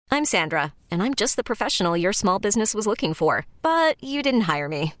I'm Sandra, and I'm just the professional your small business was looking for. But you didn't hire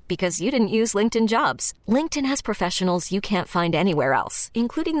me because you didn't use LinkedIn Jobs. LinkedIn has professionals you can't find anywhere else,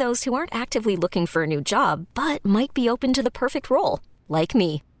 including those who aren't actively looking for a new job, but might be open to the perfect role, like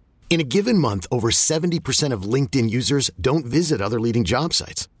me. In a given month, over 70% of LinkedIn users don't visit other leading job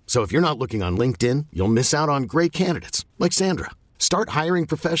sites. So if you're not looking on LinkedIn, you'll miss out on great candidates like Sandra. Start hiring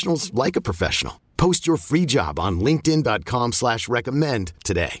professionals like a professional. Post your free job on linkedin.com/recommend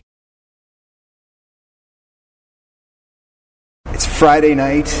today. It's Friday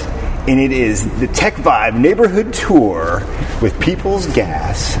night, and it is the Tech Vibe Neighborhood Tour with Peoples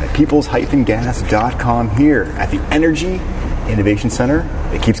Gas at peoples-gas.com here at the Energy Innovation Center.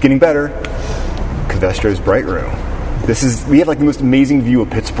 It keeps getting better. Covestro's Bright Room. We have like the most amazing view of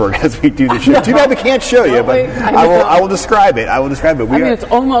Pittsburgh as we do this show. Too bad we can't show you, but I will describe it. It's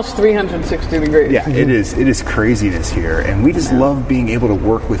almost 360 degrees. Yeah, it is. It is craziness here, and we just love being able to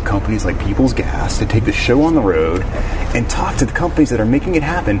work with companies like Peoples Gas to take the show on the road and talk to the companies that are making it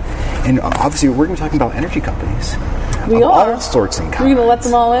happen. And obviously, we're going to be talking about energy companies. We are. All sorts and kinds. We're going to let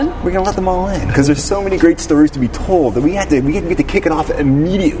them all in? We're going to let them all in because there's so many great stories to be told that we get to kick it off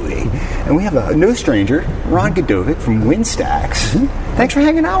immediately. And we have no stranger, Ron Godovic from Windstacks. Mm-hmm. Thanks for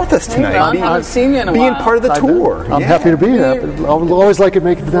hanging out with us tonight. Hey, Ron, haven't seen you in a while. Being part of the tour. I'm happy to be here. I would always like to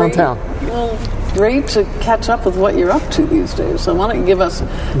make it to downtown. Well, great to catch up with what you're up to these days. So why don't you give us,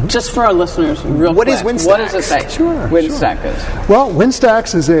 just for our listeners, real quick. What is Windstacks? What does it say? Sure. Windstacks is. Well,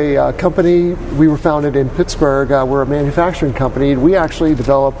 Windstacks is a company. We were founded in Pittsburgh. We're a manufacturing company. We actually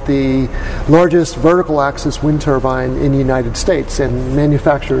developed the largest vertical axis wind turbine in the United States and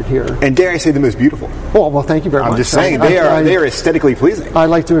manufactured here. And dare I say the most beautiful. Oh, well, thank you very much. I'm just saying, they are aesthetically pleasing. I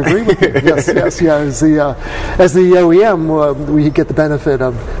like to agree with you. Yes. As the OEM, we get the benefit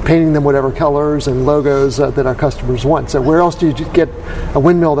of painting them whatever colors and logos that our customers want. So where else do you get a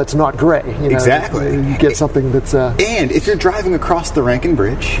windmill that's not gray? Exactly. You get something that's... And if you're driving across the Rankin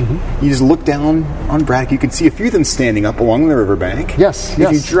Bridge, you just look down on Braddock, you can see a few of them standing up along the riverbank. Yes.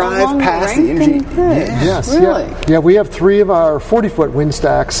 If you drive along past the the energy... Bridge. Yes. Really? Yeah, we have 3 of our 40-foot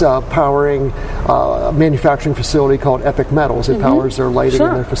Windstacks powering a manufacturing facility called Epic Metals. It powers their lighting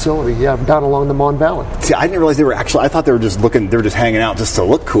in their facility. Yeah, down along the Mon Valley. See, I didn't realize they were actually... I thought they were just hanging out just to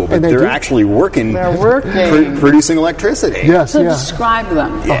look cool, but they're actually working... They're working. Producing electricity. Yes, So describe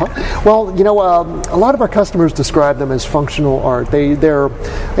them. Yeah. Well, a lot of our customers describe them as functional art. They're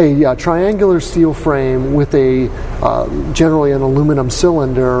a triangular steel frame with generally an aluminum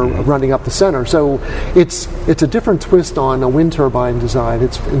cylinder running up the center. So it's a different twist on a wind turbine design.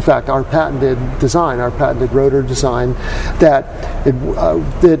 It's in fact our patented rotor design that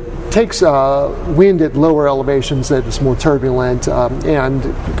takes wind at lower elevations that is more turbulent and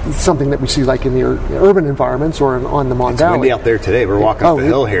something that we see like in the urban environments or on the Mon Valley. It's windy out there today. We're walking up the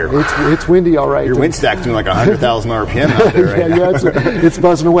hill here. It's windy, all right. Your Windstack's doing like 100,000 RPM out there right now. It's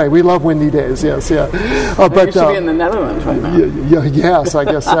buzzing away. We love windy days, yes, yeah. But you should be in the Netherlands right now. Yes, I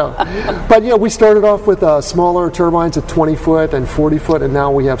guess so. But we started off with smaller turbines at 20-foot and 40-foot, and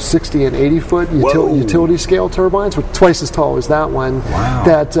now we have 60 and 80-foot utility scale turbines, with twice as tall as that one. Wow.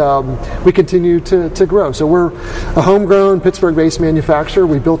 That we continue to grow. So we're a homegrown Pittsburgh-based manufacturer.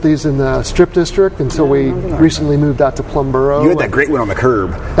 We built these in the Strip District until we recently moved out to Plum Borough. You had that great one on the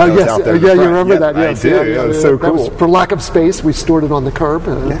curb. Yes, you remember that? Yes, I do. It was so cool. For lack of space, we stored it on the curb.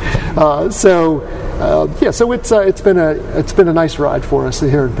 So it's been a nice ride for us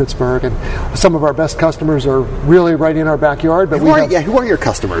here in Pittsburgh, and some of our best customers are really right in our backyard. But who are your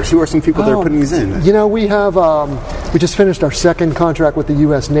customers? Who are some people that are putting these in? We have we just finished our second contract with the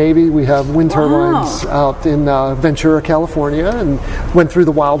U.S. Navy. We have wind turbines out in Ventura, California, and went through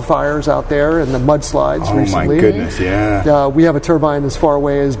the wildfires out there and the mudslides recently. Oh my goodness! Yeah. We have a turbine as far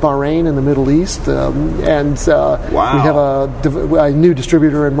away as Bahrain in the Middle East, and we have a new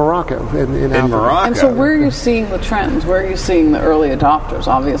distributor in Morocco. In Morocco. And so where are you seeing the trends? Where are you seeing the early adopters?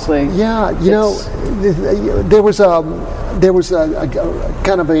 Obviously. Yeah, there was a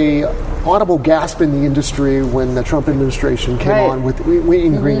kind of a audible gasp in the industry when the Trump administration came on with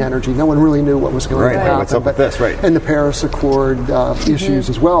green energy. No one really knew what was going to happen. What's up with this, right? And the Paris Accord issues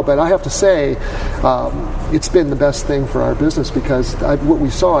as well. But I have to say, it's been the best thing for our business because what we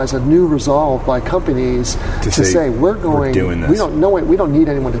saw is a new resolve by companies to say we're doing this. We don't need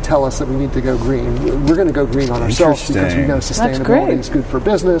anyone to tell us that we need to go green. We're going to go green on ourselves because we know sustainability is good for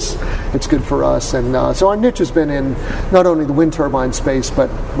business. It's good for us, and so our niche has been in not only the wind turbine space,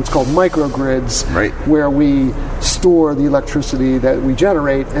 but what's called microgrids, where we store the electricity that we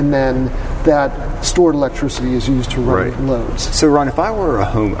generate, and then that stored electricity is used to run loads. So, Ron, if I were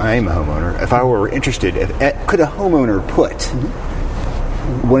I am a homeowner. If I were interested, could a homeowner put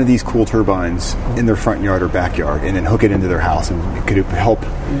one of these cool turbines in their front yard or backyard and then hook it into their house, and it could help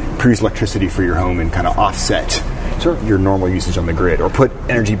produce electricity for your home and kind of offset your normal usage on the grid, or put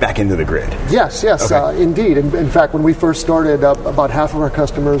energy back into the grid. Yes, okay. Indeed. In fact, when we first started, about half of our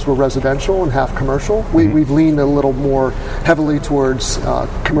customers were residential and half commercial. We've leaned a little more heavily towards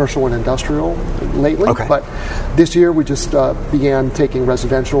commercial and industrial lately, but this year we just began taking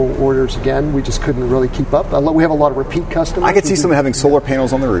residential orders again. We just couldn't really keep up. We have a lot of repeat customers. I could see someone having solar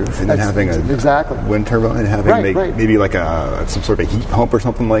panels on the roof and then having a wind turbine and having maybe like some sort of heat pump or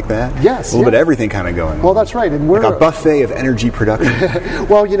something like that. Yes. A little bit of everything kind of going on. Well, that's right. And we're a buffet of energy production.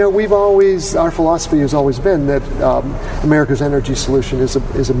 Well, our philosophy has always been that America's energy solution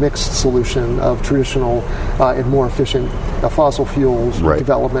is a mixed solution of traditional and more efficient fossil fuels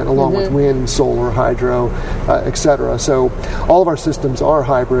development, along with wind, solar, hydro, etc. So all of our systems are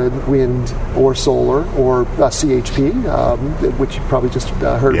hybrid, wind or solar or CHP, which you probably just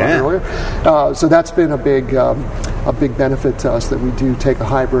heard about earlier. So that's been a big benefit to us, that we do take a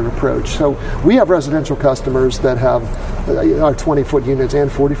hybrid approach. So we have residential customers that have our 20-foot units and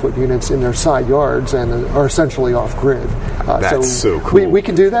 40-foot units in their side yards and are essentially off-grid. That's so cool. We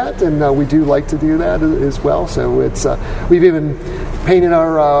can do that, and we do like to do that as well. So it's we've even painted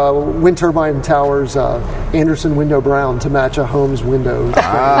our wind turbine towers Anderson window brown to match a home's windows.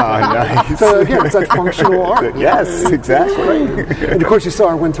 Nice. So again, it's that functional art. Yes, exactly. And of course, you saw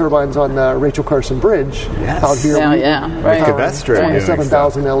our wind turbines on Rachel Carson Bridge out here. Right. Covestro.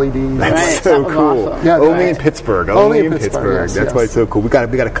 27,000 LEDs. That's so cool. Awesome. Yeah, only in Pittsburgh. Only in Pittsburgh. Yes, That's why it's so cool. We got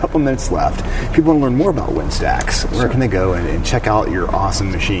a couple minutes left. If people want to learn more about WindStax, where can they go and check out your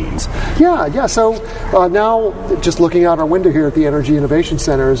awesome machines? Yeah. So now, just looking out our window here at the Energy Innovation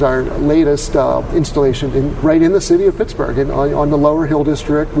Center is our latest installation right in the city of Pittsburgh. And on the Lower Hill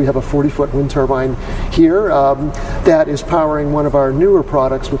District, we have a 40-foot wind turbine here that is powering one of our newer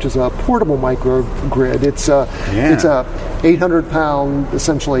products, which is a portable microgrid. It's a 800-pound,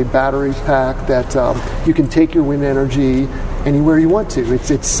 essentially, battery pack that you can take your wind energy anywhere you want to.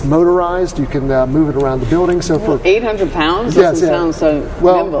 It's motorized. You can move it around the building. So for 800 pounds doesn't sound so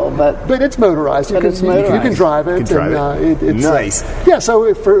nimble, but it's motorized. You can drive it. It's nice.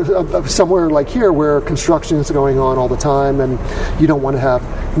 So for somewhere like here where construction is going on all the time and you don't want to have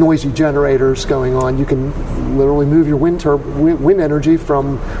noisy generators going on, you can literally move your wind energy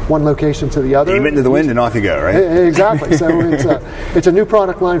from one location to the other. Aim it into the wind and off you go, right? Exactly. So it's a new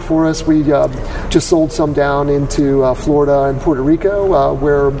product line for us. We just sold some down into Florida and Puerto Rico,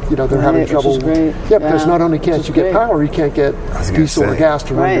 where they're having trouble. Because not only can't you get power, you can't get diesel or gas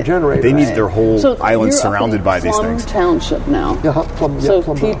to run your generator. They need their whole island surrounded by these things. Plum Township now.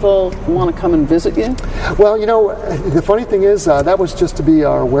 Plum people want to come and visit you? Well, the funny thing is that was just to be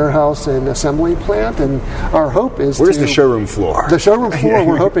our warehouse and assembly plant, and our hope is Where's the showroom floor? The showroom floor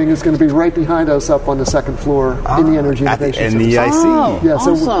we're hoping is going to be right behind us up on the second floor in the Energy Innovation Center. NEIC. Yeah,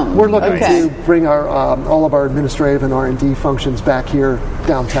 so awesome. we're looking to bring our all of our administrative and R&D functions back here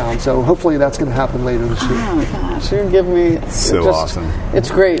downtown. So hopefully that's going to happen later this year. Oh gosh, you're giving me awesome.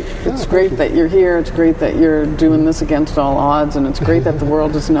 It's great. It's great that you're here. It's great that you're doing this against all odds, and it's great that the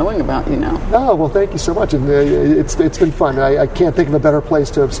world is knowing about you now. Oh, well, thank you so much. And it's been fun. I can't think of a better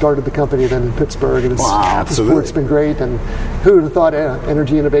place to have started the company than in Pittsburgh. And Absolutely. The support's been great. And who would have thought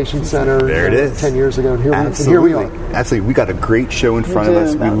Energy Innovation Center there it is. 10 years ago, and here we are. Absolutely. We got a great show in front of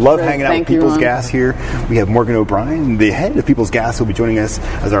us. We love hanging out with People's Gas here. We have Morgan O'Brien, the head of People's Gas, will be joining us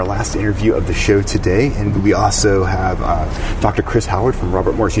as our last interview of the show today. And we also have Dr. Chris Howard from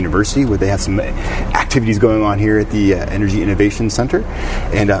Robert Morris University, where they have some activities going on here at the Energy Innovation Center.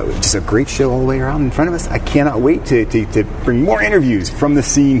 And just a great show all the way around in front of us. I cannot wait to bring more interviews from the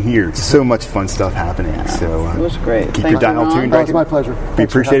scene here. It's so much fun stuff happening. So it was great. Keep your dial tuned. It's my pleasure. We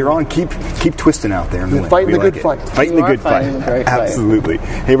appreciate it, Ron. Keep twisting out there. Fighting the good fight. Fighting the good fight. Absolutely.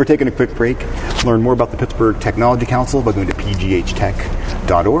 Hey, we're taking a quick break. Learn more about the Pittsburgh Technology Council by going to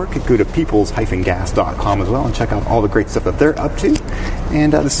pghtech.org. Go to peoples-gas.com as well and check out all the great stuff that they're up to.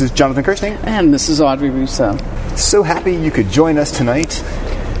 And this is Jonathan Kirsting. And this is Audrey Rousseau. So happy you could join us tonight,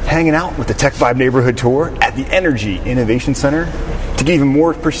 hanging out with the Tech Vibe Neighborhood Tour at the Energy Innovation Center. To get even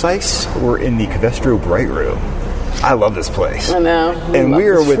more precise, we're in the Covestro Bright Room. I love this place. I know. And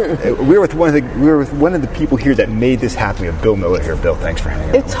we're with one of the people here that made this happen. We have Bill Miller here. Bill, thanks for hanging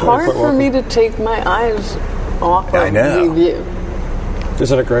out. It's hard for me to take my eyes off of the view.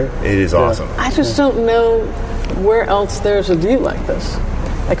 Isn't it great? It is awesome. I just don't know where else there's a view like this,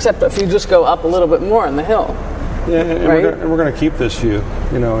 except if you just go up a little bit more on the hill. Yeah, and right? we're going to keep this view.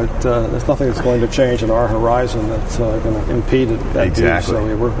 There's nothing that's going to change in our horizon that's going to impede that. Exactly.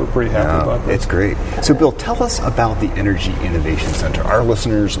 So we're pretty happy about that. It's great. So, Bill, tell us about the Energy Innovation Center. Our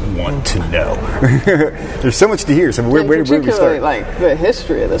listeners want to know. There's so much to hear. So, where do we start? Like the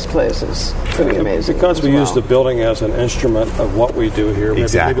history of this place is pretty amazing. Because we use the building as an instrument of what we do here.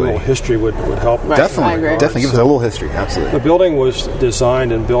 Maybe a little history would help. Right. Definitely give us a little history. Absolutely. The building was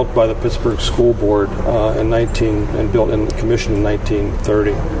designed and built by the Pittsburgh School Board commissioned in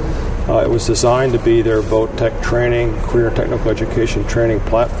 1930. It was designed to be their boat tech training, career technical education training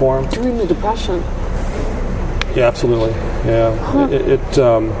platform. During the Depression. Yeah, absolutely. Yeah,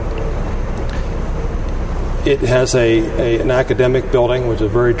 it has an academic building, which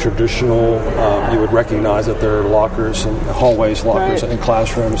is very traditional. You would recognize that there are lockers and hallways, lockers, and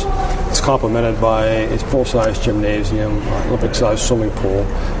classrooms. It's complemented by a full-size gymnasium, Olympic-sized swimming pool,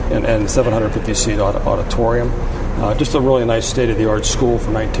 and 750-seat auditorium. Just a really nice state-of-the-art school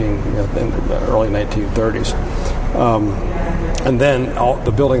from in the early 1930s. And then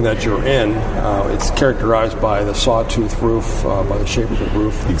the building that you're in, it's characterized by the sawtooth roof, by the shape of the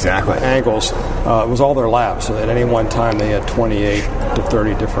roof. Exactly. Angles. It was all their labs. So at any one time, they had 28 to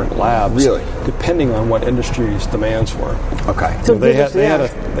 30 different labs. Really? Depending on what industry's demands were. Okay. So they had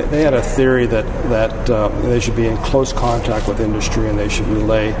a theory that they should be in close contact with industry, and they should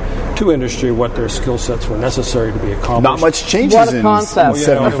relay to industry what their skill sets were necessary to be accomplished. Not much changes in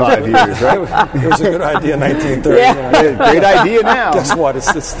 75 years, right? It was a good idea in 1930. Yeah. Great idea now. Guess what? It's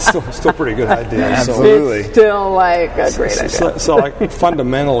still a pretty good idea. Absolutely. It's still like a great idea. So like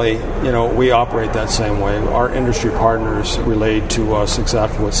fundamentally, we operate that same way. Our industry partners relayed to us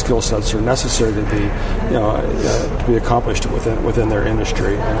exactly what skill sets are necessary to be accomplished within their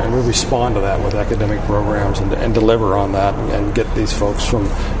industry, and we respond to that with academic programs and deliver on that and get these folks from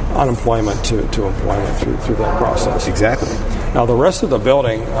unemployment to employment through that process. Exactly. Now, the rest of the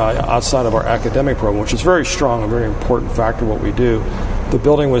building, outside of our academic program, which is very strong, a very important factor of what we do, the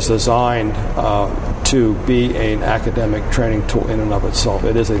building was designed to be an academic training tool in and of itself.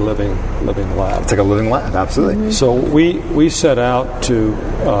 It is a living lab. It's like a living lab, absolutely. Mm-hmm. So we set out to,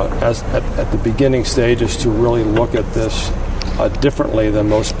 at the beginning stages, to really look at this differently than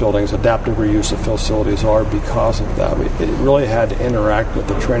most buildings. Adaptive reuse of facilities are because of that. It really had to interact with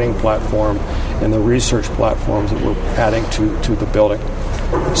the training platform and the research platforms that we're adding to the building.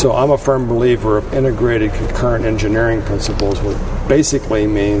 So I'm a firm believer of integrated concurrent engineering principles, which basically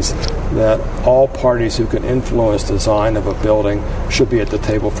means that all parties who can influence design of a building should be at the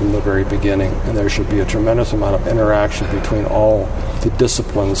table from the very beginning, and there should be a tremendous amount of interaction between all the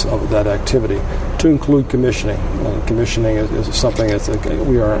disciplines of that activity, to include commissioning. Commissioning is something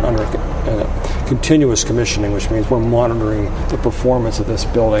we are under continuous commissioning, which means we're monitoring the performance of this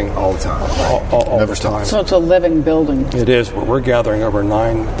building all the time. All the time. So it's a living building. It is. We're gathering over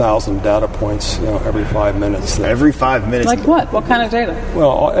 9,000 data points every 5 minutes. Every 5 minutes. Like what? What kind of data?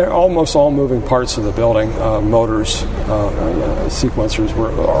 Well, almost all moving parts of the building, motors, sequencers,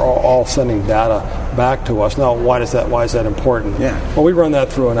 are all sending data back to us. Now, why is that important? Yeah. Well, we run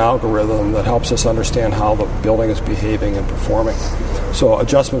that through an algorithm that helps us understand how the building is behaving and performing. So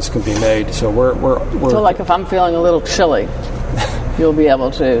adjustments can be made. So we're so like if I'm feeling a little chilly, you'll be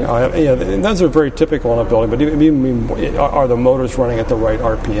able to. And those are very typical in a building. But even are the motors running at the right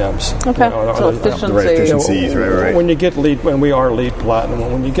RPMs? Okay. So efficiency. The right efficiencies, right. When you get when we are LEED Platinum,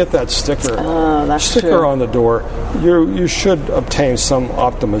 when you get that sticker on the door, you should obtain some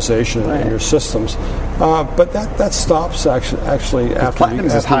optimization in your systems. But that stops actually after Platinum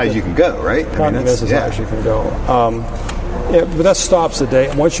is as high as you can go, right? Platinum is as high as you can go. But that stops the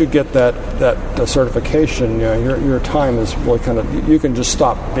day. Once you get that certification, your time is really you can just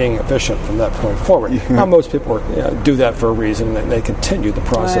stop being efficient from that point forward. Now, most people do that for a reason, and they continue the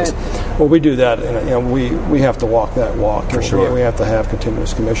process. Right. Well, we do that, and we have to walk that walk. For sure. We have to have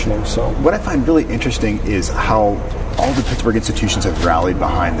continuous commissioning. So what I find really interesting is how all the Pittsburgh institutions have rallied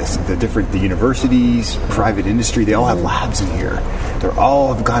behind this. The universities, private industry, they all have labs in here. They're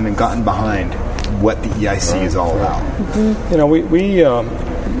all have gotten behind what the EIC is all about. Mm-hmm.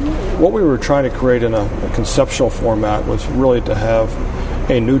 What we were trying to create in a conceptual format was really to have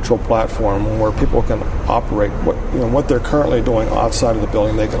a neutral platform where people can operate what they're currently doing outside of the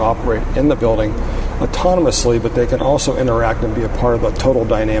building. They can operate in the building autonomously, but they can also interact and be a part of the total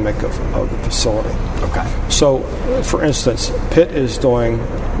dynamic of the facility. Okay. So, for instance, Pitt is doing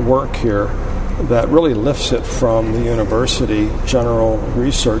work here that really lifts it from the university general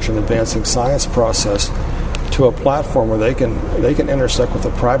research and advancing science process to a platform where they can intersect with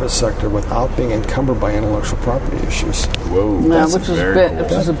the private sector without being encumbered by intellectual property issues. Whoa, which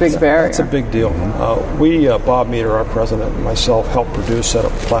is a big barrier. That's a big deal. We, Bob Meter, our president, and myself, helped set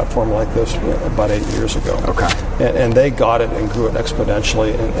up a platform like this about 8 years ago. Okay. And they got it and grew it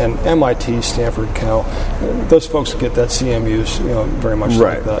exponentially. And MIT, Stanford, Cal, those folks get that CMUs, very much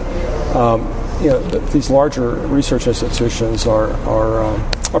like that. These larger research institutions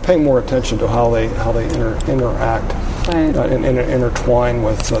are paying more attention to how they interact and intertwine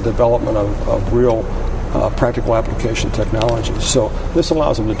with development of real practical application technology. So this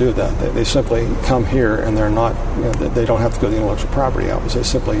allows them to do that. They simply come here and they're not, they don't have to go to the intellectual property office. They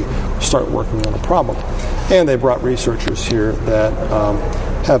simply start working on a problem. And they brought researchers here that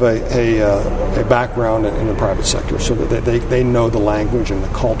have a background in the private sector, so that they know the language and the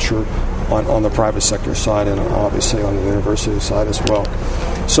culture on the private sector side, and obviously on the university side as well.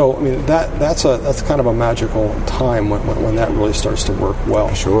 So, that's kind of a magical time when that really starts to work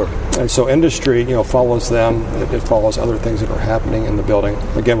well. Sure. And so industry, follows them. It follows other things that are happening in the building.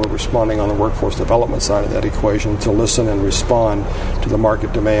 Again, we're responding on the workforce development side of that equation to listen and respond to the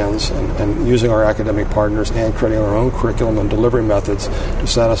market demands, and using our academic partners and creating our own curriculum and delivery methods to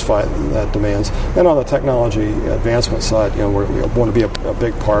satisfy that demands. And on the technology advancement side, we want to be a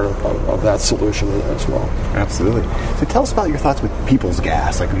big part of that solution as well. Absolutely. So tell us about your thoughts with People's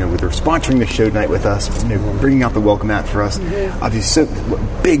Gas. They're sponsoring the show tonight with us, bringing out the welcome mat for us. Obviously,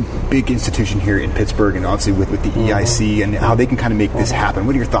 big institution here in Pittsburgh, and obviously with the EIC and how they can kind of make this happen.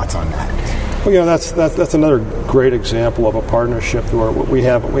 What are your thoughts on that? Well, that's another great example of a partnership where we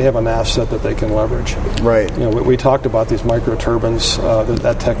have an asset that they can leverage. Right. We talked about these microturbines,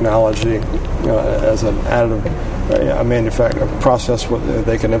 that technology, as an additive a manufacturing process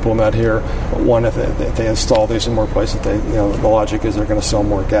they can implement here. One, if they install these in more places, the logic is they're going to sell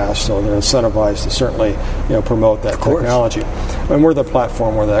more gas, so they're incentivized to certainly promote that technology. And we're the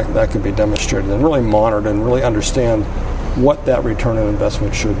platform where that can be demonstrated and really monitored and really understand what that return on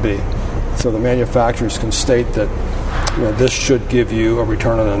investment should be. So the manufacturers can state that this should give you a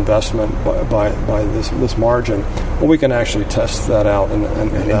return on investment by this margin. Well, we can actually test that out and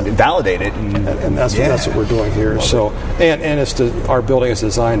validate it, and that's what we're doing here. So our building is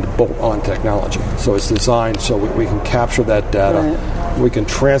designed to bolt on technology. So it's designed so we can capture that data, we can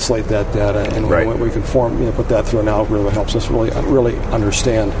translate that data, and we can put that through an algorithm that helps us really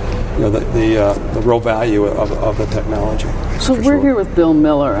understand the real value of the technology. So we're here with Bill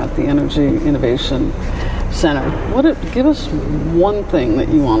Miller at the Energy Innovation Center. Give us one thing that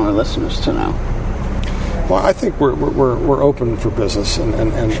you want our listeners to know. Well, I think we're open for business,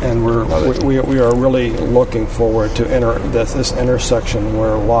 and we are really looking forward to this intersection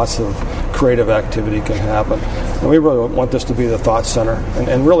where lots of creative activity can happen. And we really want this to be the thought center,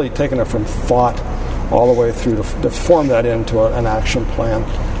 and really taking it from thought all the way through to form that into an action plan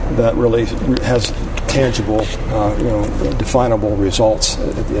that really has tangible, definable results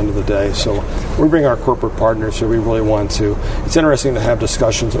at the end of the day. So we bring our corporate partners here. We really want to. It's interesting to have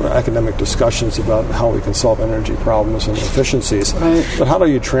discussions, or academic discussions, about how we can solve energy problems and efficiencies. Right. But how do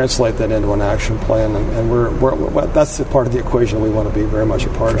you translate that into an action plan? And that's the part of the equation we want to be very much a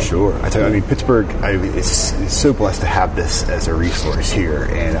part of. Sure. I tell you, Pittsburgh is so blessed to have this as a resource here,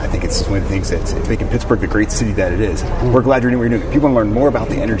 and I think it's one of the things that's making Pittsburgh the great city that it is. We're glad you're doing what you're doing. If people want to learn more about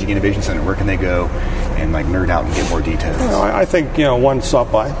the Energy Innovation Center, where can they go and nerd out and get more details? I think one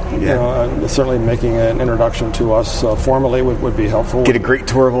stop by. Certainly making an introduction to us formally would be helpful. Get a great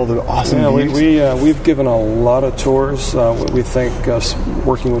tour of all the awesome views. We've given a lot of tours. We think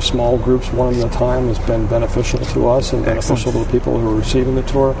working with small groups one at a time has been beneficial to us and beneficial to the people who are receiving the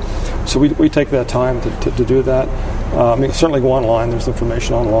tour. So we take that time to do that. Certainly go online. There's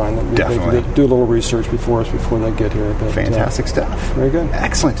information online. Definitely. They do a little research before they get here. But, fantastic stuff. Very good.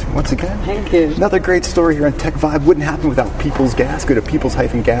 Excellent. Once again, thank you. Another great story here on Tech Vibe. Wouldn't happen without People's Gas. Go to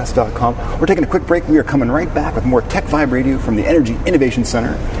peoples-gas.com. We're taking a quick break. We are coming right back with more Tech Vibe Radio from the Energy Innovation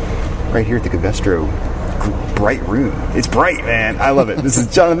Center right here at the Covestro Bright Room. It's bright, man. I love it. This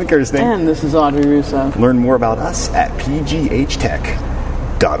is Jonathan Kirsting. And this is Audrey Russo. Learn more about us at pghtech.org.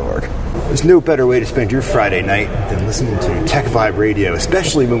 There's no better way to spend your Friday night than listening to Tech Vibe Radio,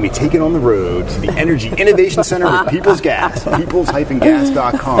 especially when we take it on the road to the Energy Innovation Center with People's Gas,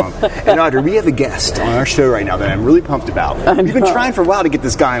 peoples-gas.com. And Audrey, we have a guest on our show right now that I'm really pumped about. We've been trying for a while to get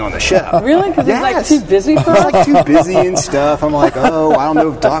this guy on the show. Really? Because he's too busy for us? He's too busy and stuff. I'm like, I don't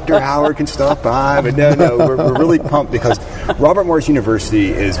know if Dr. Howard can stop by. But no, we're really pumped because Robert Morris University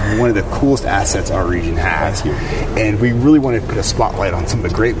is one of the coolest assets our region has. And we really want to put a spotlight on some of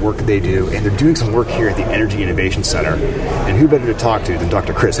the great work that they do. And they're doing some work here at the Energy Innovation Center. And who better to talk to than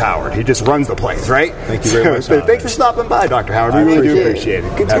Dr. Chris Howard? He just runs the place, right? Thank you very much. Thanks for stopping by, Dr. Howard. We really do appreciate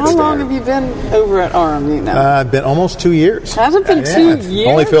it. How long have you been over at RMU now? Been almost 2 years. Has it been 2 years?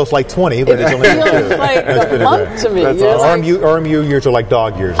 Only feels like 20, but it's only been 2. It feels like a month to me. RMU years are like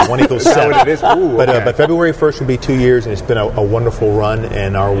dog years. 1 equals 7. It is. Ooh, okay. But February 1st will be 2 years, and it's been a wonderful run.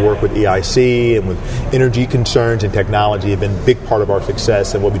 And our work with EIC and with energy concerns and technology have been a big part of our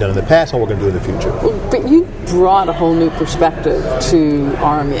success and what we've done in the past and what we're going to do in the future. Well, but you brought a whole new perspective to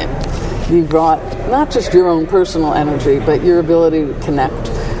RMU. You brought not just your own personal energy, but your ability to connect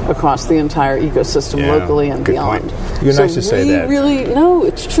across the entire ecosystem locally and beyond. Point. You're nice to say that. No,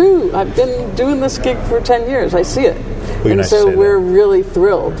 it's true. I've been doing this gig for 10 years. I see it. Well, and so we're really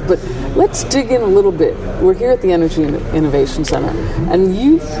thrilled. But let's dig in a little bit. We're here at the Energy Innovation Center, and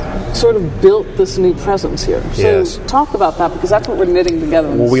you've sort of built this new presence here. So talk about that, because that's what we're knitting together.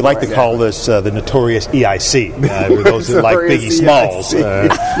 Well, we like to call this the notorious EIC. For those who like Biggie Smalls,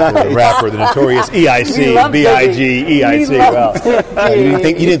 the rapper, the notorious EIC, B-I-G, EIC. Well, you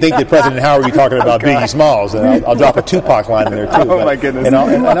didn't think that President Howard would be talking about Biggie Smalls. And I'll drop a Tupac line in there, too. Oh, my goodness. In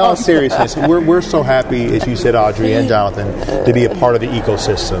all seriousness, we're so happy, as you said, Audrey and Jonathan, to be a part of the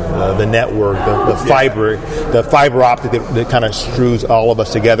ecosystem, the network, the fiber optic that kind of strews all of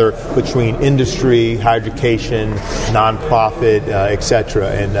us together between industry, higher education, nonprofit, etc.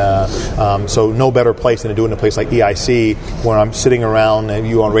 And so no better place than to do it in a place like EIC, where I'm sitting around, and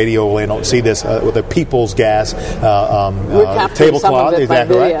you on radio and don't see this, with a People's Gas tablecloth.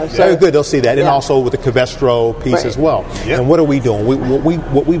 Exactly right. Very good. They'll see that, and also with the Covestro piece as well. Yep. And what are we doing?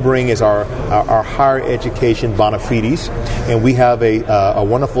 What we bring is our higher education bona fides, and we have a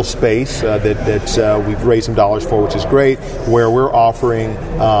wonderful space that we've raised some dollars for, which is great, where we're offering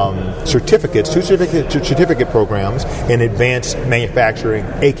two certificate programs in advanced manufacturing,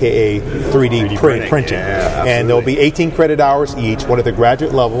 aka 3D printing. And there'll be 18 credit hours each, one at the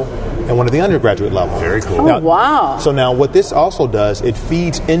graduate level and one at the undergraduate level. Very cool. Oh, wow. So now what this also does, it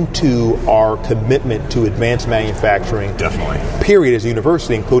feeds into our commitment to advanced manufacturing. Definitely. Period, as a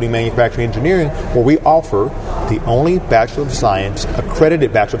university, including manufacturing engineering, where we offer the only Bachelor of Science,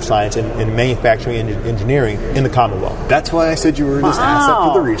 accredited Bachelor of Science in manufacturing engineering in the Commonwealth. That's why I said you were this asset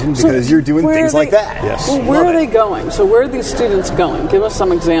for the region, because you're doing things like that. Yes. Well, where are they going? So where are these students going? Give us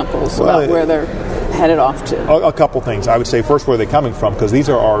some examples about where they're headed off to. A couple things. I would say first, where are they coming from? Because these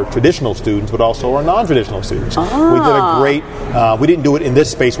are our traditional students, but also our non-traditional students. We did a great, we didn't do it in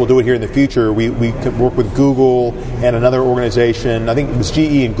this space, we'll do it here in the future. We work with Google and another organization, I think it was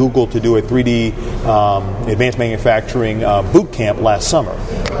GE and Google, to do a 3D advanced manufacturing boot camp last summer,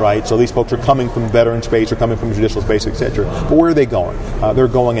 right? So these folks are coming from veteran space or coming from traditional space, etc. But where are they going? They're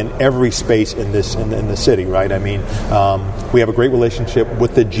going in every space in the city, right? I mean, we have a great relationship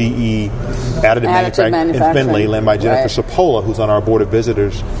with the GE additive manufacturing in Findlay, led by Jennifer Sapola, who's on our board of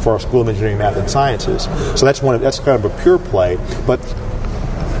visitors for our School of Engineering, Math, and Sciences. So that's kind of a pure play, but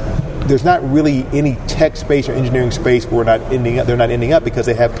there's not really any tech space or engineering space where they're not ending up because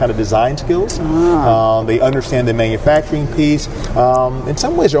they have kind of design skills. They understand the manufacturing piece. In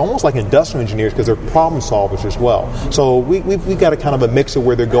some ways, they're almost like industrial engineers because they're problem solvers as well. So we've got a kind of a mix of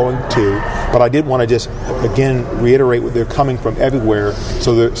where they're going to, but I did want to just, again, reiterate what they're coming from everywhere.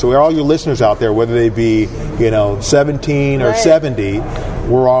 So all your listeners out there, whether they be 17 or 70,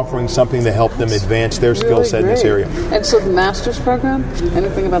 we're offering something to help them advance their skill set in this area. And so the master's program,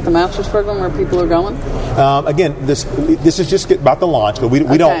 anything about the master's program where people are going? Again, this is just about the launch.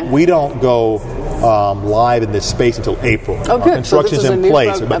 We don't go live in this space until April. Oh, good. Construction's in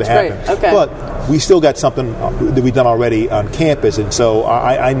place, about to happen. Okay. But we still got something that we've done already on campus, and so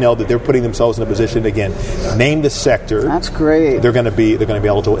I know that they're putting themselves in a position, again, name the sector. That's great. They're going to be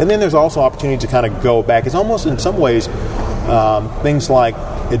eligible, and then there's also opportunity to kind of go back. It's almost in some ways things like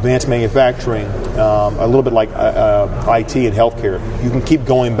advanced manufacturing, a little bit like IT and healthcare. You can keep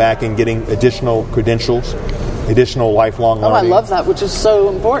going back and getting additional credentials, additional lifelong learning. I love that, which is so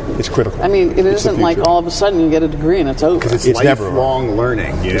important. It's critical. I mean, it isn't like all of a sudden you get a degree and it's over. Because it's lifelong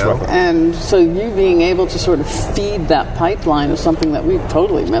learning, you know? And so you being able to sort of feed that pipeline is something that we've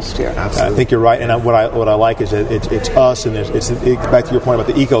totally missed here. Absolutely. I think you're right, and what I like is that it's us, and it's back to your point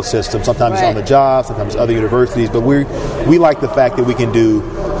about the ecosystem. Sometimes it's on the job, sometimes other universities, but we like the fact that we can do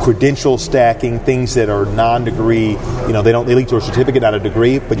credential stacking, things that are non-degree. They lead to a certificate, not a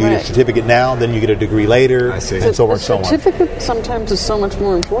degree, but you get a certificate now, then you get a degree later, and so on and so on. A certificate sometimes is so much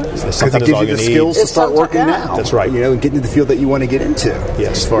more important. Because it gives you the skills to start working now. That's right. And get into the field that you want to get into.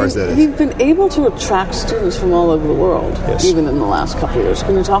 Yes. As far as that is. You've been able to attract students from all over the world, even in the last couple of years.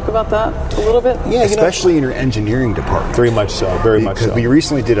 Can you talk about that a little bit? Yeah, especially in your engineering department. Very much so. Because we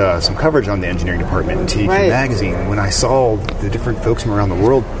recently did some coverage on the engineering department in TEQ Magazine. When I saw the different folks from around the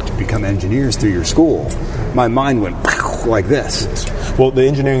world to become engineers through your school, my mind went like this. Well, the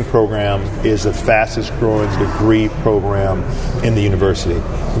engineering program is the fastest growing degree program in the university.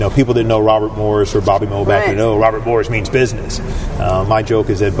 People that know Robert Morris or Bobby Moe back then know Robert Morris means business. My joke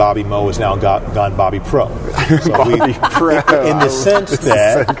is that Bobby Moe has now gone Bobby Pro. So Bobby Pro. In the sense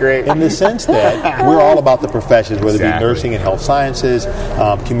that we're all about the professions, whether it be nursing and health sciences,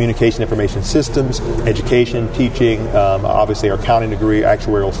 communication information systems, education, teaching, obviously our accounting degree,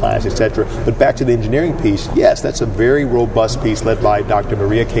 actuarial science, etc. But back to the engineering piece, yes, that's a very robust piece led by Dr.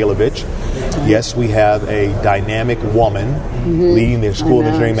 Maria Kalovich. Yes, we have a dynamic woman leading the School of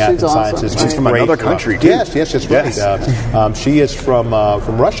Engineering, Math, and Sciences. She's from another country, too. Yes, that's right. She is from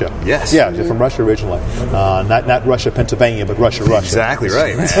Russia. Yes. Yeah, she's from Russia originally. Not Russia, Pennsylvania, but Russia. Exactly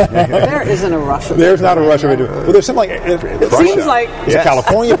right. There isn't a Russia. There's not a Russia. Well, there's something like it seems like it's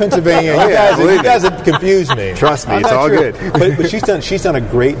California, Pennsylvania. You guys have confused me. Trust me, it's all good. But she's done a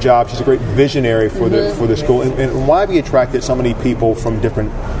great job. She's a great visionary for the school. And why have we attracted so many people from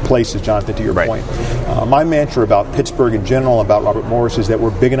different places, Jonathan, to your point? My mantra about Pittsburgh in general, about Robert Morris, is that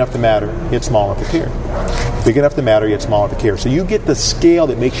we're big enough to matter, yet small enough to care. Big enough to matter, yet small enough to care. So you get the scale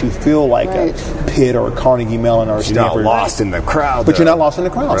that makes you feel like a Pitt or a Carnegie Mellon or a Stanford. You're not lost in the crowd. But you're not lost in the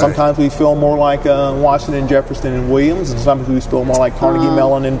crowd. Right. Sometimes we feel more like Washington, Jefferson, and Williams, and sometimes we feel more like Carnegie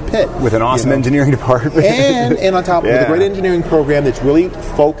Mellon and Pitt. With an awesome engineering department. and on top of it, with a great engineering program that's really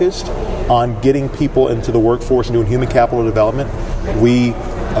focused on getting people into the workforce and doing human capital development. We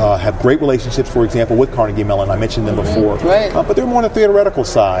have great relationships, for example, with Carnegie Mellon. I mentioned them before, but they're more on the theoretical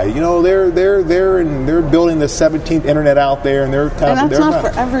side. They're building the 17th internet out there, and that's not for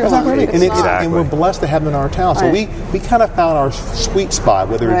everyone. And we're blessed to have them in our town. So we kind of found our sweet spot,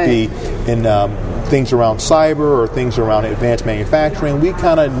 whether it be in things around cyber or things around advanced manufacturing. We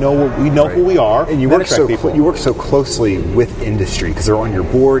kind of know who we are, and you work so closely with industry because they're on your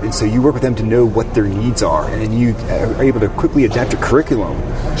board, and so you work with them to know what their needs are, and you are able to quickly adapt a curriculum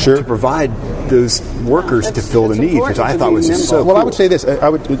to provide those workers to fill the need, which I thought was just so cool. I would say this.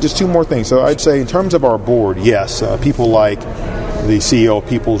 Just two more things. So I'd say in terms of our board, yes, people like the CEO of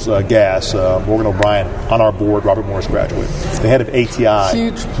People's Gas, Morgan O'Brien, on our board, Robert Morris graduate. The head of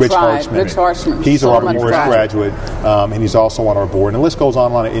ATI, Rich Hartzman. He's a Robert Morris graduate, and he's also on our board. And the list goes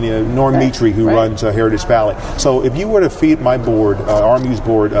on and on. Norm Mitri, who runs Heritage Valley. So if you were to feed my board, RMU's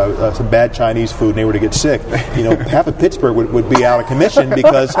board, some bad Chinese food, and they were to get sick, half of Pittsburgh would be out of commission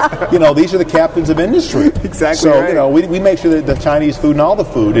because, these are the captains of industry. Exactly. So, we make sure that the Chinese food and all the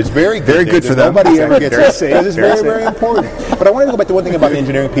food is very good. Very good for them. Nobody ever gets sick. It's very, very important. But I wanted to go back to one thing about the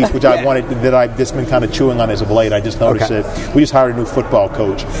engineering piece, which I've just been kind of chewing on as of late. I just noticed that we just hired a new football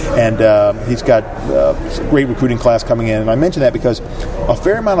coach, and he's got a great recruiting class coming in. And I mention that because a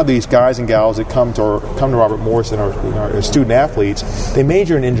fair amount of these guys and gals that come to Robert Morris and our student athletes, they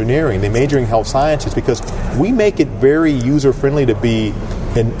major in engineering, they major in health sciences because we make it very user friendly to be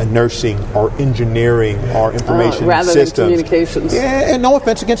in nursing or engineering or information rather systems. Than communications. Yeah, and no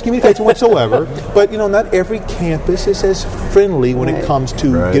offense against communication whatsoever, but not every campus is as friendly when it comes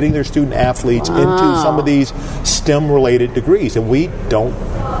to getting their student athletes into some of these STEM-related degrees, and we don't.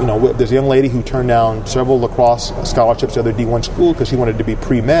 There's a young lady who turned down several lacrosse scholarships at other D1 school because she wanted to be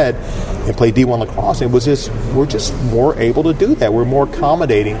pre-med and play D1 lacrosse. And we're just more able to do that. We're more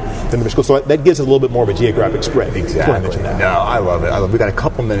accommodating than the school. So that gives us a little bit more of a geographic spread. Exactly. I mention that. No, I love it. We've got a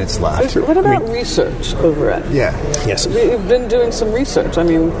couple minutes left. What about research over at? Yes. You've been doing some research. I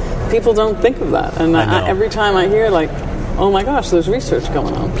mean, people don't think of that. And every time I hear, oh my gosh, there's research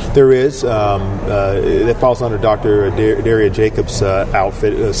going on. There is. That falls under Dr. Daria Jacobs'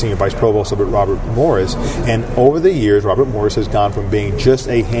 outfit, Senior Vice Provost of Robert Morris. And over the years, Robert Morris has gone from being just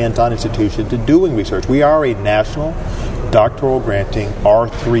a hands-on institution to doing research. We are a national doctoral granting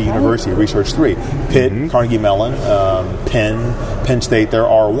R3 university, Research 3. Pitt, Carnegie Mellon, Penn State, they're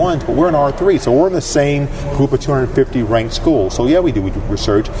R1s, but we're an R3, so we're in the same group of 250 ranked schools. So we do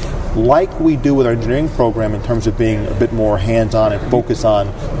research like we do with our engineering program in terms of being a bit more hands-on and focused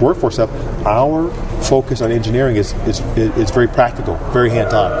on workforce stuff. Our focus on engineering is very practical, very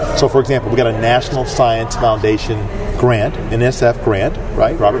hands-on. So, for example, we got a National Science Foundation grant, an NSF grant,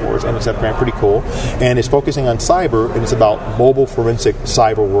 right? Robert Morris NSF grant, pretty cool. And it's focusing on cyber, and it's about mobile forensic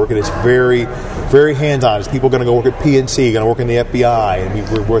cyber work, and it's very, very hands-on. It's people going to go work at PNC, going to work in the FBI, and we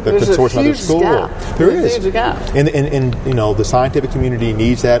work at the consortium of their school. There is. Huge gap. And you know, the scientific community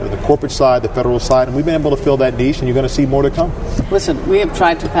needs that, on the corporate side, the federal side, and we've been able to fill that niche, and you're going to see more to come. Listen, we have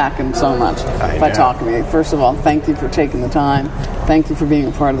tried to pack in so much by talking to you. First of all, thank you for taking the time. Thank you for being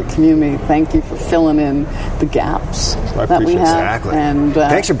a part of the community. Thank you for filling in the gaps that we have. Exactly. And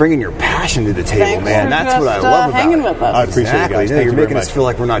thanks for bringing your passion to the table, man. That's what I love about hanging it. With us. I appreciate it, guys. You're making us feel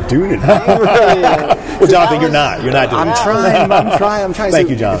like we're not doing it. Well, Jonathan, you're not doing I'm trying. Thank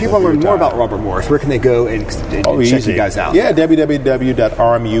you, Jonathan. If people want to learn more about Robert Morris, where can they go and check you guys out? Yeah, www.rmu.edu.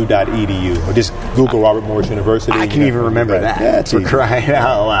 Or just Google Robert Morris University. I can even remember that. Yeah, it's for crying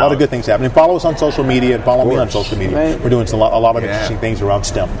out loud. A lot of good things happening. Follow us on social media and follow me on social media. Right. We're doing a lot of interesting things around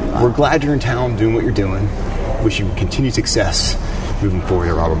STEM. We're glad you're in town doing what you're doing. Wish you continued success moving forward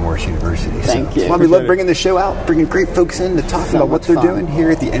at Robert Morris University. Thank you. That's why we love bringing the show out, bringing great folks in to talk about what they're doing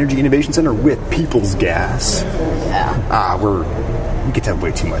here at the Energy Innovation Center with People's Gas. Yeah. We get to have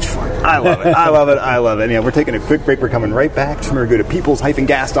way too much fun. I love it. And we're taking a quick break. We're coming right back. Just remember, go to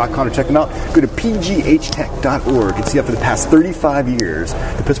peoples-gas.com to check them out. Go to pghtech.org and see how for the past 35 years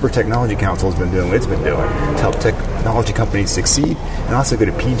the Pittsburgh Technology Council has been doing what it's been doing to help technology companies succeed. And also go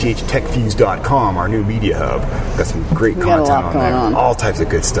to pghtechfuse.com, our new media hub. We've got some great content on there. All types of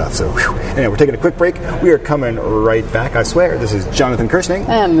good stuff. So, anyway, we're taking a quick break. We are coming right back. I swear. This is Jonathan Kirshning.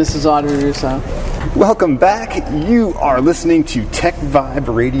 And this is Audrey Russo. Welcome back. You are listening to Tech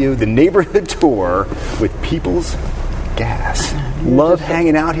Vibe Radio, the neighborhood tour with People's Gas. Love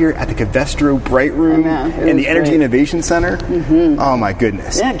hanging out here at the Covestro Bright Room and the Energy Innovation Center. Mm-hmm. Oh my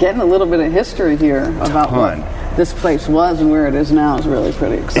goodness. Yeah, getting a little bit of history here about what this place was and where it is now is really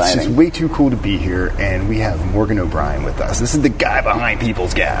pretty exciting. It's just way too cool to be here, and we have Morgan O'Brien with us. This is the guy behind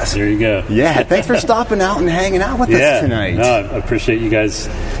People's Gas. There you go. Yeah, thanks for stopping out and hanging out with us tonight. No, I appreciate you guys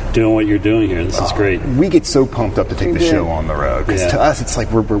doing what you're doing here. This is great. We get so pumped up to take the show on the road, because to us it's like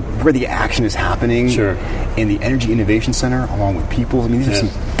where the action is happening. Sure. In the Energy Innovation Center, along with people. I mean, these are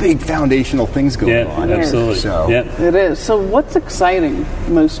some big foundational things going on. Yeah, absolutely. So, it is. So what's exciting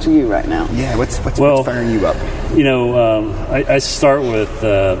most to you right now? Yeah, what's firing you up? You know, I start with,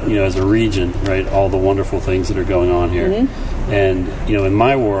 as a region, right, all the wonderful things that are going on here. Mm-hmm. And, in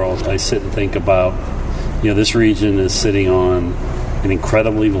my world, I sit and think about, this region is sitting on an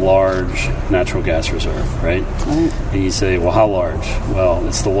incredibly large natural gas reserve, right? And you say, well, how large? Well,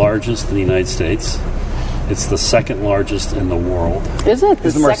 it's the largest in the United States. It's the second largest in the world. Is it?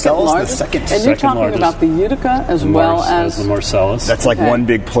 Is the Marcellus the second? And you're talking about the Utica as well as the Marcellus. That's like one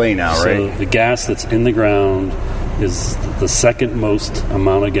big play now, right? So the gas that's in the ground is the second most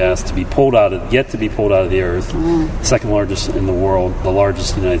amount of gas to be pulled out of the earth. Second largest in the world, the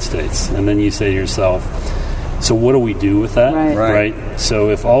largest in the United States. And then you say to yourself, so what do we do with that? Right. So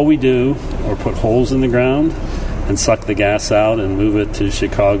if all we do are put holes in the ground and suck the gas out and move it to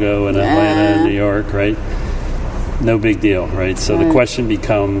Chicago and Atlanta and New York, right? No big deal, right? So the question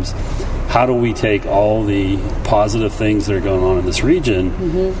becomes, how do we take all the positive things that are going on in this region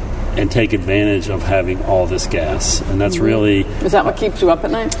and take advantage of having all this gas? And that's really... Is that what keeps you up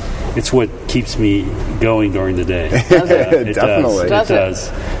at night? It's what keeps me going during the day. It definitely does.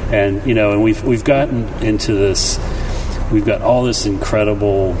 And, and we've gotten into this... We've got all this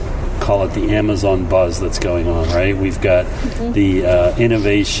incredible... call it the Amazon buzz that's going on, right? We've got the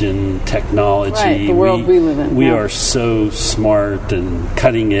innovation, technology. The world we live in. We are so smart and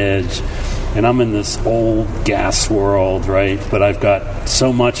cutting edge. And I'm in this old gas world, right? But I've got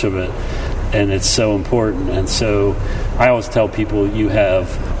so much of it, and it's so important. And so I always tell people you have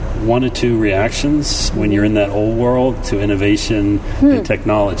 1 to 2 reactions when you're in that old world to innovation and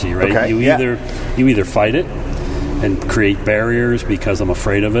technology, right? Okay. You either fight it and create barriers because I'm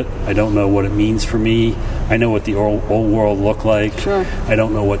afraid of it. I don't know what it means for me. I know what the old world looked like. Sure. I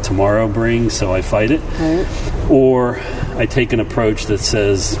don't know what tomorrow brings, so I fight it. Right. Or I take an approach that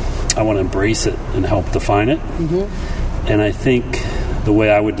says, I want to embrace it and help define it. And I think the way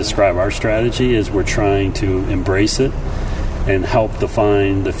I would describe our strategy is we're trying to embrace it and help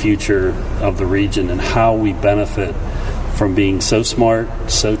define the future of the region and how we benefit from being so smart,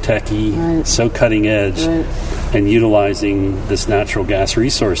 so techie, so cutting edge, and utilizing this natural gas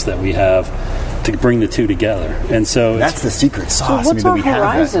resource that we have to bring the two together. And so that's the secret sauce. So what's our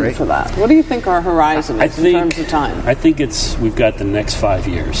horizon for that? What do you think our horizon is in terms of time? I think we've got the next 5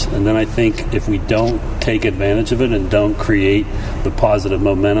 years. And then I think if we don't take advantage of it and don't create the positive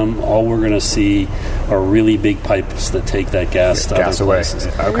momentum, all we're going to see are really big pipes that take that gas to other places.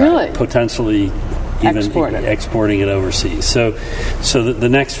 Okay. Really? Potentially exporting it overseas. So the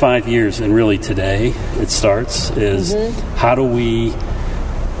next 5 years, and really today it starts, is how do we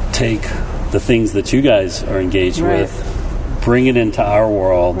take the things that you guys are engaged with, bring it into our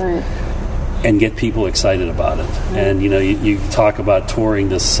world, and get people excited about it. And you talk about touring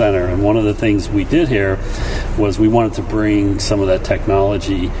this center, and one of the things we did here was we wanted to bring some of that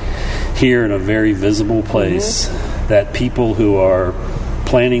technology here in a very visible place that people who are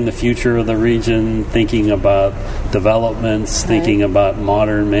planning the future of the region, thinking about developments, thinking about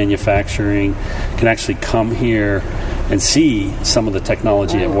modern manufacturing, can actually come here and see some of the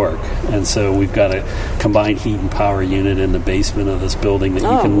technology at work. And so we've got a combined heat and power unit in the basement of this building that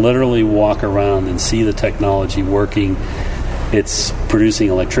you can literally walk around and see the technology working. It's producing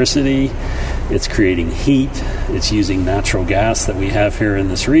electricity, it's creating heat, it's using natural gas that we have here in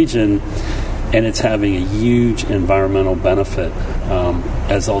this region, and it's having a huge environmental benefit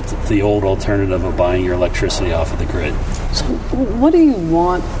as the old alternative of buying your electricity off of the grid. So what do you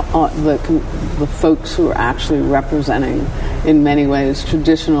want the folks who are actually representing, in many ways,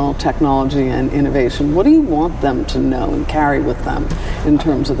 traditional technology and innovation, what do you want them to know and carry with them in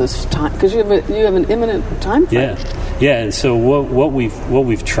terms of this time? Because you have an imminent time frame. Yeah, and so what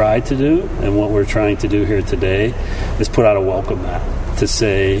we've tried to do, and what we're trying to do here today, is put out a welcome mat to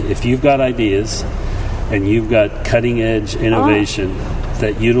say, if you've got ideas and you've got cutting edge innovation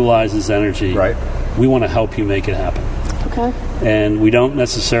that utilizes energy, we want to help you make it happen. Okay. And we don't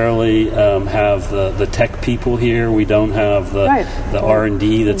necessarily have the tech people here. We don't have the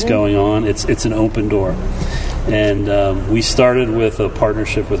R&D that's going on. It's an open door. And we started with a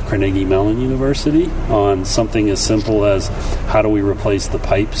partnership with Carnegie Mellon University on something as simple as how do we replace the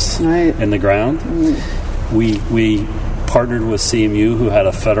pipes in the ground. We partnered with CMU, who had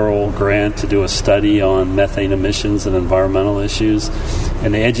a federal grant to do a study on methane emissions and environmental issues,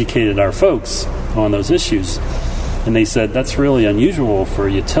 and they educated our folks on those issues. And they said that's really unusual for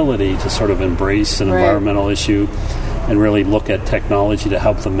a utility to sort of embrace an environmental issue and really look at technology to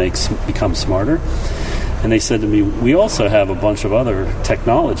help them become smarter. And they said to me, we also have a bunch of other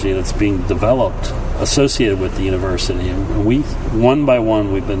technology that's being developed associated with the university. And we, one by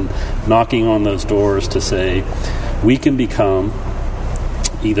one, we've been knocking on those doors to say, we can become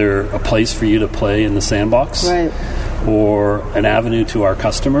either a place for you to play in the sandbox or an avenue to our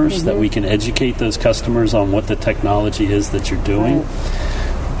customers that we can educate those customers on what the technology is that you're doing.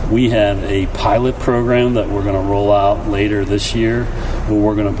 We have a pilot program that we're going to roll out later this year where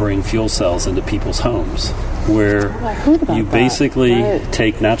we're going to bring fuel cells into people's homes, where you basically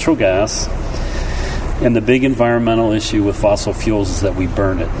take natural gas, and the big environmental issue with fossil fuels is that we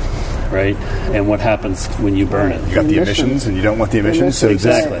burn it. Right? And what happens when you burn it? You got the emissions, and you don't want the emissions, so it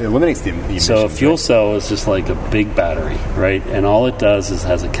eliminates the emissions. So a fuel cell is just like a big battery, right? And all it does is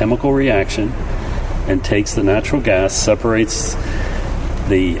has a chemical reaction and takes the natural gas, separates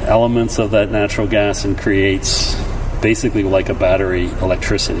the elements of that natural gas, and creates basically like a battery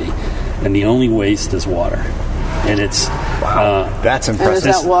electricity. And the only waste is water. And it's that's impressive. And is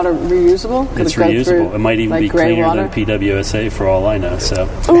that water reusable? It's reusable. It might even be cleaner than PWSA for all I know. So,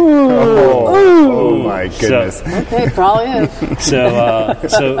 oh my goodness! Okay, it probably is.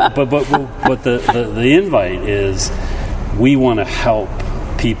 But the invite is, we want to help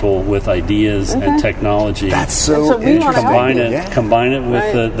people with ideas and technology. That's so interesting. Combine it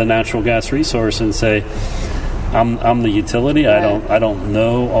with the natural gas resource, and say, I'm the utility. I don't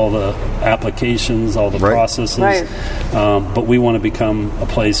know all the applications, all the processes, but we want to become a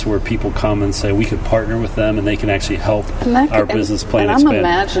place where people come and say we could partner with them, and they can actually help our business plan expand. I'm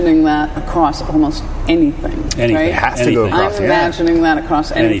imagining that across almost anything. Right? It has to go across. I'm imagining that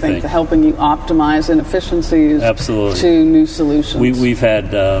across anything. To helping you optimize inefficiencies to new solutions. We've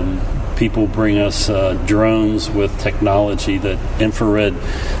had people bring us drones with technology, infrared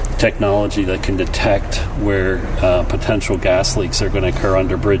technology that can detect where potential gas leaks are going to occur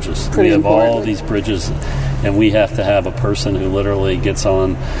under bridges. We have all these bridges, and we have to have a person who literally gets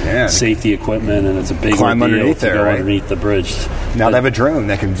on safety equipment, and it's a big ordeal to go underneath the bridge. Now they have a drone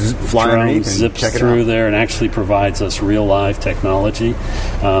that can fly underneath and zips check it through out. there and actually provides us real live technology.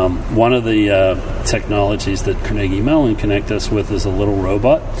 One of the technologies that Carnegie Mellon connect us with is a little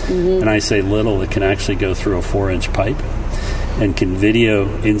robot, and I say little, it can actually go through a 4-inch pipe and can video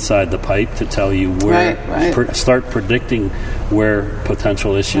inside the pipe to tell you where, start predicting where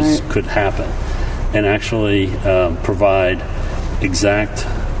potential issues could happen, and actually provide exact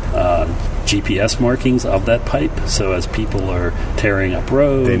GPS markings of that pipe. So as people are tearing up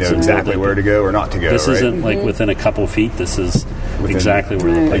roads, they know exactly where to go or not to go. This isn't like within a couple feet. This is exactly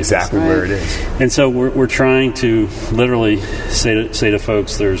where the pipe is. Where it is. And so we're trying to literally say to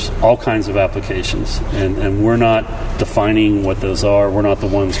folks, there's all kinds of applications, and we're not defining what those are. We're not the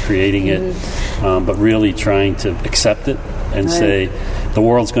ones creating it, but really trying to accept it and say the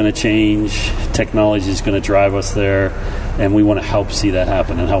world's going to change, technology is going to drive us there, and we want to help see that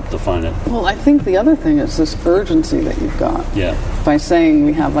happen and help define it. Well, I think the other thing is this urgency that you've got. Yeah. By saying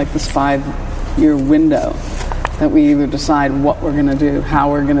we have like this 5-year window that we either decide what we're going to do, how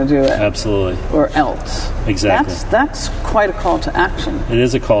we're going to do it. Absolutely. Or else. Exactly. That's quite a call to action. It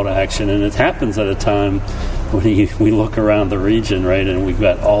is a call to action, and it happens at a time when we look around the region, right, and we've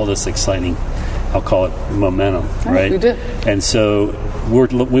got all this exciting, I'll call it momentum, right? We do. And so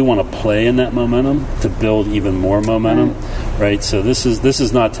we want to play in that momentum to build even more momentum, right? So this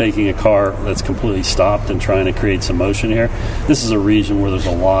is not taking a car that's completely stopped and trying to create some motion here. This is a region where there's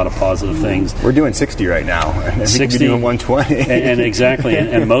a lot of positive things. We're doing 60 right now. And 60, we're doing 120. and exactly,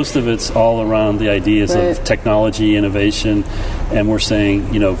 and most of it's all around the ideas of technology, innovation, and we're saying,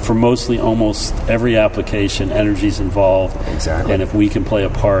 for mostly almost every application, energy's involved. Exactly. And if we can play a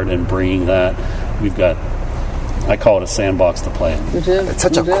part in bringing that, we've got, I call it a sandbox to play in. It's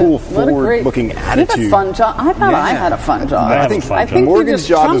such a cool, forward-looking attitude. You have a fun job. I thought I had a fun job. I think Morgan's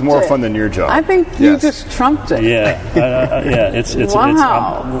job is more fun than your job. I think you just trumped it. Yeah, it's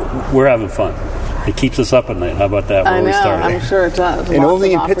wow. We're having fun. It keeps us up at night. How about that? I know, I'm sure it does. And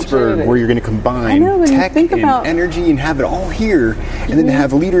only in Pittsburgh, where you're going to combine tech and energy and have it all here, and then to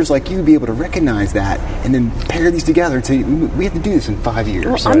have leaders like you be able to recognize that and then pair these together and say, we have to do this in 5 years.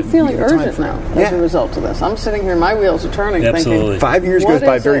 Well, I'm feeling urgent now as a result of this. I'm sitting here, my wheels are turning, thinking, 5 years goes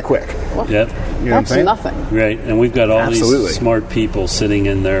by very quick. Yep. You know what I'm saying? Nothing. Right, and we've got all these smart people sitting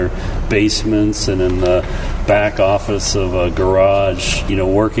in their basements and in the back office of a garage,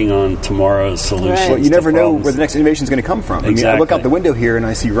 working on tomorrow's solutions. Well, you never know where the next innovation is going to come from. Exactly. I mean, I look out the window here and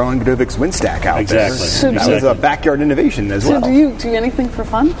I see Ron Godovic's Windstack out there. So that was a backyard innovation as well. So do you do anything for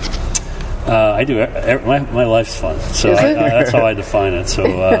fun? I do. My life's fun, so that's how I define it. So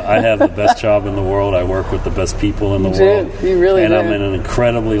I have the best job in the world. I work with the best people in the world. You really do. I'm in an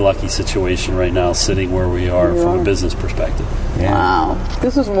incredibly lucky situation right now, sitting where we are from a business perspective. Yeah. Wow.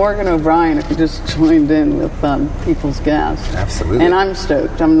 This is Morgan O'Brien, if you just joined in with People's Gas. Absolutely. And I'm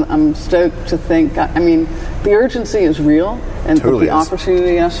stoked. I'm stoked to think, the urgency is real, and totally the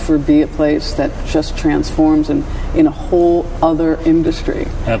opportunity is for be a place that just transforms in a whole other industry.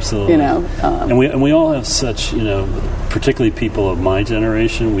 Absolutely. And we all have such, particularly people of my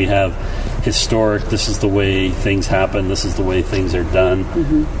generation, we have historic, this is the way things happen, this is the way things are done.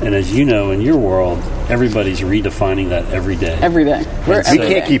 Mm-hmm. And as you know, in your world, everybody's redefining that every day. Every day. We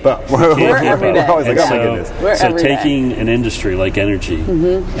can't keep up. We're every day. We're always like, oh my goodness. So taking an industry like energy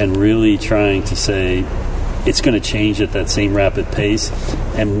and really trying to say, it's going to change at that same rapid pace,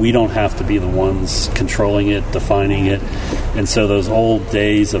 and we don't have to be the ones controlling it, defining it. And so those old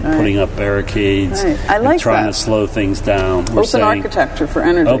days of putting up barricades and trying to slow things down. We're open architecture for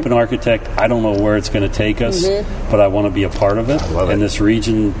energy. Open architect, I don't know where it's going to take us, but I want to be a part of it. I love it. In this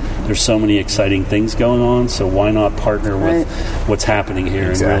region, there's so many exciting things going on, so why not partner with what's happening here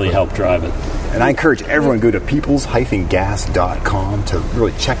and really help drive it? And I encourage everyone to go to peoples-gas.com to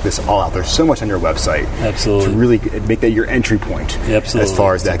really check this all out. There's so much on your website. Absolutely. To really make that your entry point as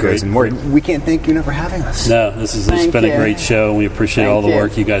far as that goes. And Morgan, we can't thank you enough for having us. No, it's been a great show, and we appreciate all the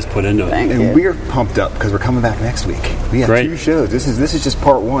work you guys put into it. And we're pumped up because we're coming back next week. We have 2 shows. This is just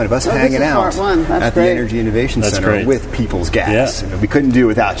part 1 of us hanging out at the Energy Innovation Center with People's Gas. Yeah. We couldn't do it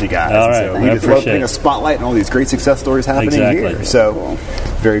without you guys. All right. So we just love putting a spotlight on all these great success stories happening here. So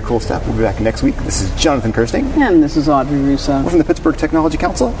very cool stuff. We'll be back next week. This is Jonathan Kirsting. And this is Audrey Russo. We're from the Pittsburgh Technology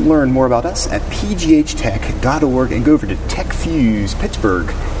Council. Learn more about us at pghtech.org and go over to TechFuse Pittsburgh,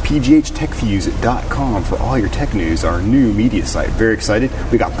 pghtechfuse.com for all your tech news, our new media site. Very excited.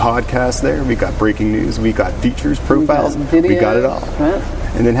 We got podcasts there. We got breaking news. We got features, profiles. We got it all.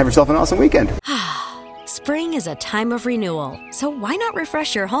 And then have yourself an awesome weekend. Spring is a time of renewal, so why not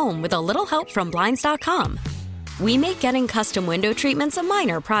refresh your home with a little help from Blinds.com? We make getting custom window treatments a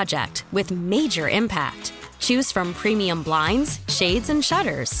minor project with major impact. Choose from premium blinds, shades, and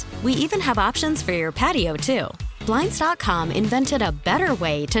shutters. We even have options for your patio, too. Blinds.com invented a better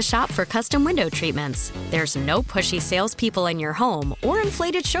way to shop for custom window treatments. There's no pushy salespeople in your home or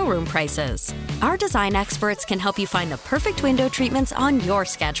inflated showroom prices. Our design experts can help you find the perfect window treatments on your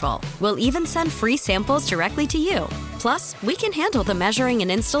schedule. We'll even send free samples directly to you. Plus, we can handle the measuring and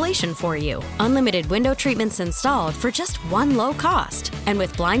installation for you. Unlimited window treatments installed for just one low cost. And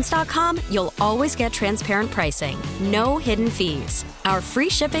with Blinds.com, you'll always get transparent pricing. No hidden fees. Our free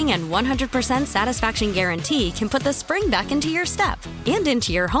shipping and 100% satisfaction guarantee can put the spring back into your step and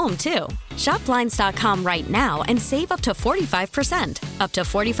into your home, too. Shop Blinds.com right now and save up to 45%. Up to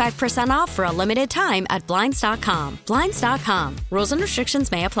 45% off for a limited time at Blinds.com. Blinds.com. Rules and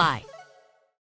restrictions may apply.